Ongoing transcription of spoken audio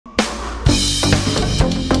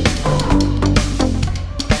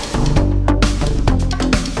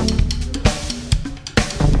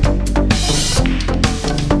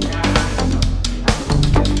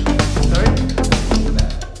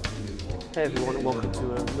everyone, and welcome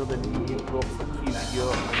to another new vlog from Q Video.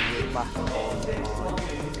 And we're back on my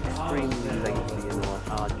extremely lengthy and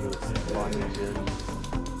arduous climbing journey.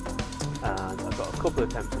 And I've got a couple of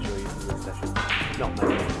attempts to show you from this session, not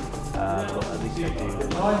many, but at least I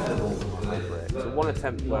do high break. So one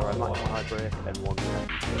attempt where I match my high break and one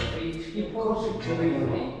attempt.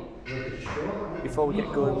 Before we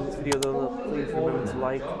get going with this video though, please remember to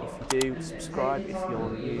like if you do, subscribe if you're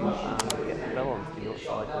new, and get the bell on to be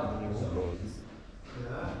notified of new uploads.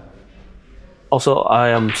 Also, I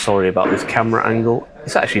am sorry about this camera angle.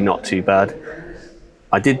 It's actually not too bad.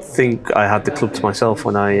 I did think I had the club to myself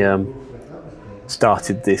when I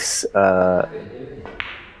started this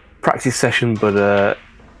practice session, but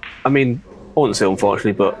I mean, I wouldn't say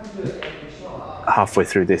unfortunately, but halfway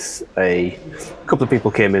through this, a couple of people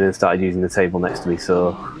came in and started using the table next to me,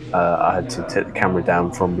 so I had to take the camera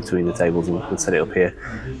down from between the tables and set it up here.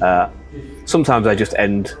 Sometimes I just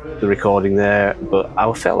end the recording there, but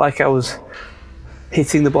I felt like I was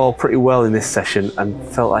hitting the ball pretty well in this session and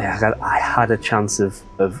felt like I had a chance of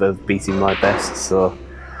beating my best, so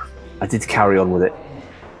I did carry on with it.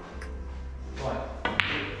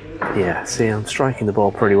 Yeah, see, I'm striking the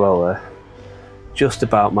ball pretty well there. Just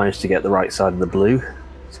about managed to get the right side of the blue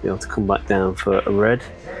to be able to come back down for a red.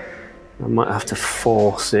 I might have to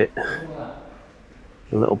force it a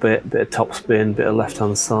little bit of top spin, bit of left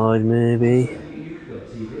hand side maybe.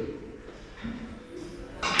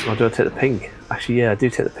 Or do I take the pink? Actually, yeah, I do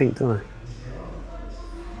take the pink, don't I?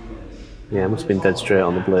 Yeah, I must have been dead straight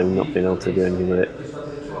on the blue, not being able to do anything with it.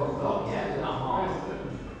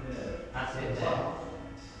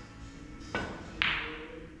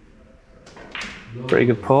 Pretty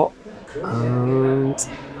good pot, and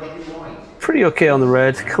pretty okay on the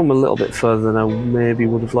red. Come a little bit further than I maybe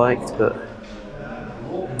would have liked, but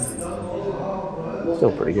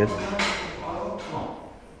still pretty good.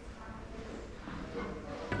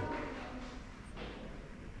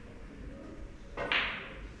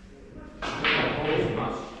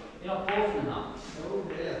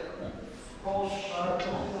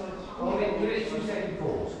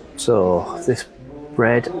 So this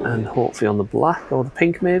red and hopefully on the black or the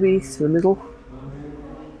pink maybe to the middle.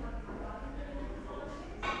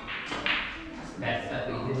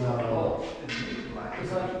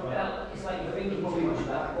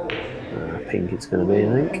 Pink it's going to be, I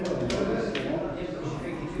think.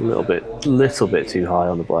 A little bit too high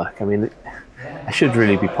on the black. I mean, I should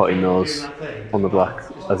really be putting those on the black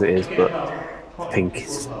as it is, but pink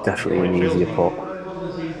is definitely an easier pot.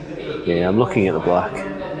 Yeah, I'm looking at the black.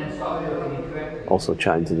 Also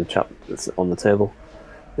chatting to the chap that's on the table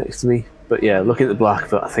next to me. But yeah, looking at the black,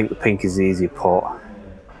 but I think the pink is the easier pot.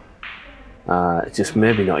 It's just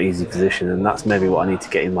maybe not easy position, and that's maybe what I need to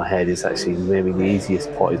get in my head, is actually maybe the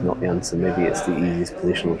easiest pot is not the answer, maybe it's the easiest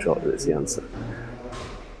positional shot that's the answer.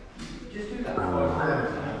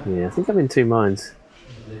 Yeah, I think I'm in two minds.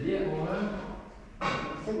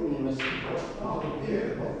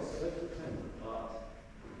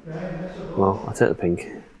 Well, I'll take the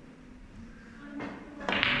pink.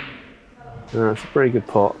 It's a pretty good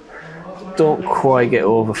pot. Don't quite get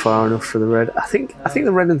over far enough for the red. I think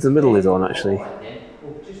the red into the middle is on actually.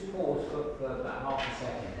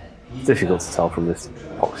 It's difficult to tell from this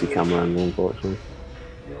epoxy camera angle, unfortunately.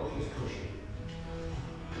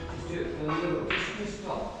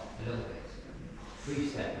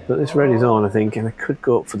 But this red is on, I think, and I could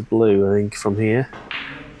go up for the blue, I think, from here.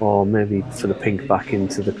 Or maybe for the pink back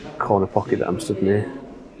into the corner pocket that I'm stood near.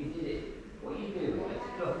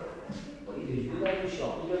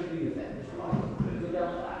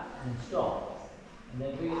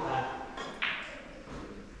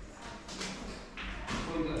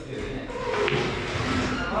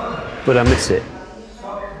 But I miss it.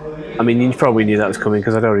 I mean, you probably knew that was coming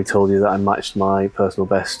because I'd already told you that I matched my personal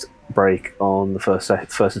best break on the first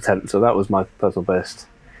attempt, so that was my personal best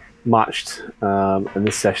matched. And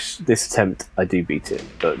this attempt, I do beat it,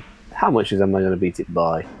 but how much am I going to beat it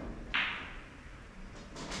by?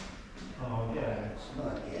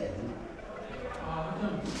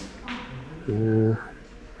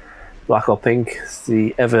 Black or pink? It's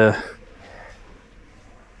the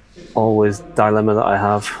always dilemma that I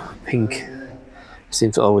have. Pink. I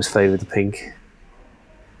seem to always favour the pink.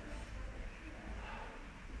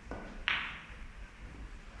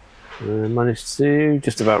 I managed to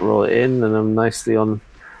just about roll it in, and I'm nicely on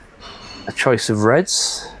a choice of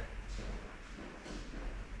reds.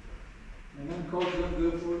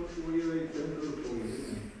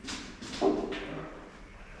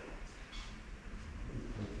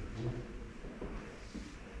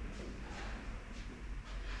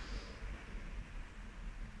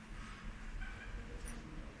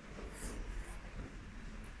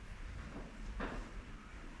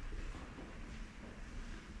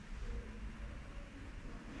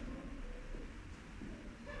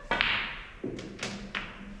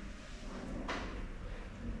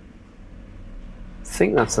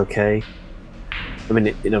 think that's okay. I mean,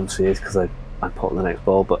 it obviously is because I put on the next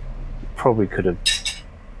ball, but probably couldn't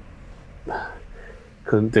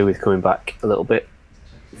do with coming back a little bit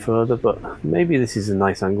further, but maybe this is a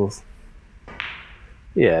nice angle.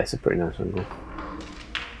 Yeah, it's a pretty nice angle.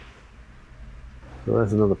 So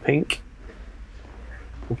there's another pink,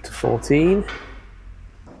 up to 14.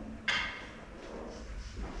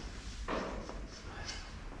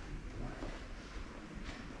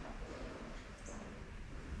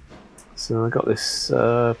 So I got this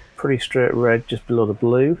pretty straight red just below the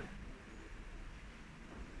blue.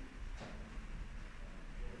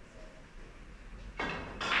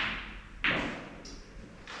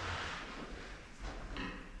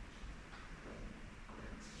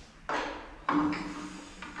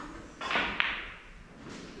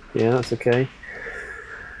 Yeah, that's okay.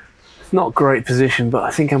 It's not a great position, but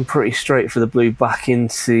I think I'm pretty straight for the blue back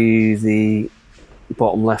into the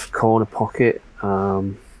bottom left corner pocket.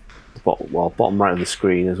 Bottom right of the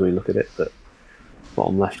screen as we look at it, but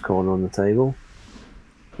bottom left corner on the table.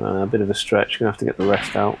 A bit of a stretch, gonna have to get the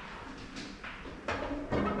rest out.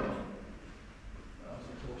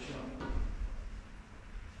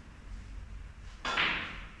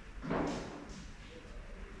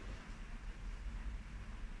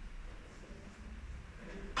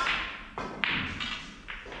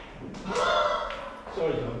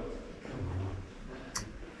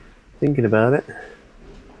 Thinking about it,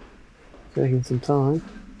 taking some time.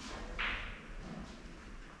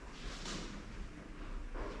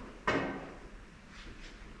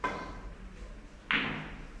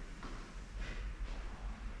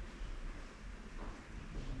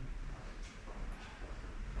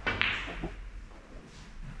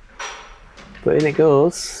 But in it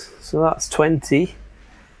goes. So that's 20,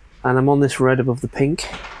 and I'm on this red above the pink.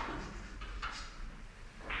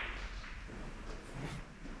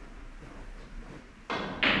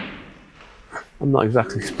 I'm not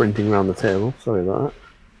exactly sprinting around the table, sorry about that.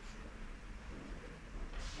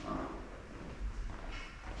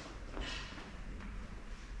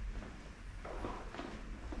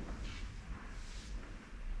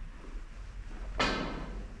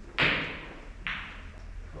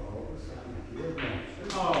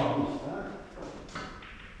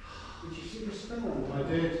 I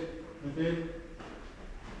did.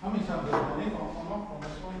 How many times have I been off on this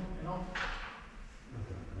one?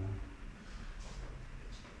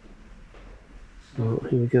 So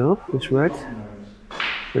here we go, this red,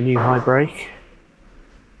 the new high break,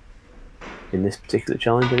 in this particular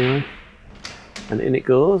challenge anyway. And in it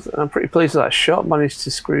goes. I'm pretty pleased with that shot, managed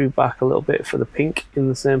to screw back a little bit for the pink in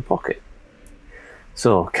the same pocket.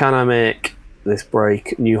 So can I make this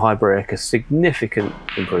break, new high break, a significant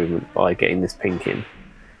improvement by getting this pink in?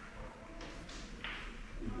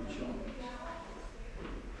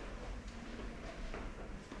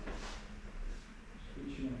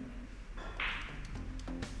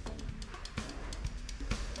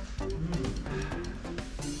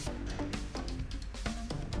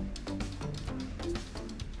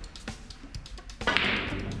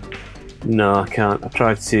 No, I can't. I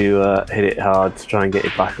tried to hit it hard to try and get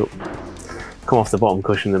it back up, come off the bottom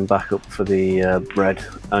cushion and back up for the red,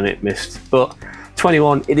 and it missed. But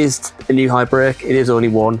 21, it is a new high break. It is only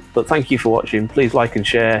one, but thank you for watching. Please like and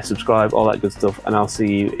share, subscribe, all that good stuff, and I'll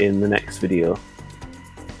see you in the next video.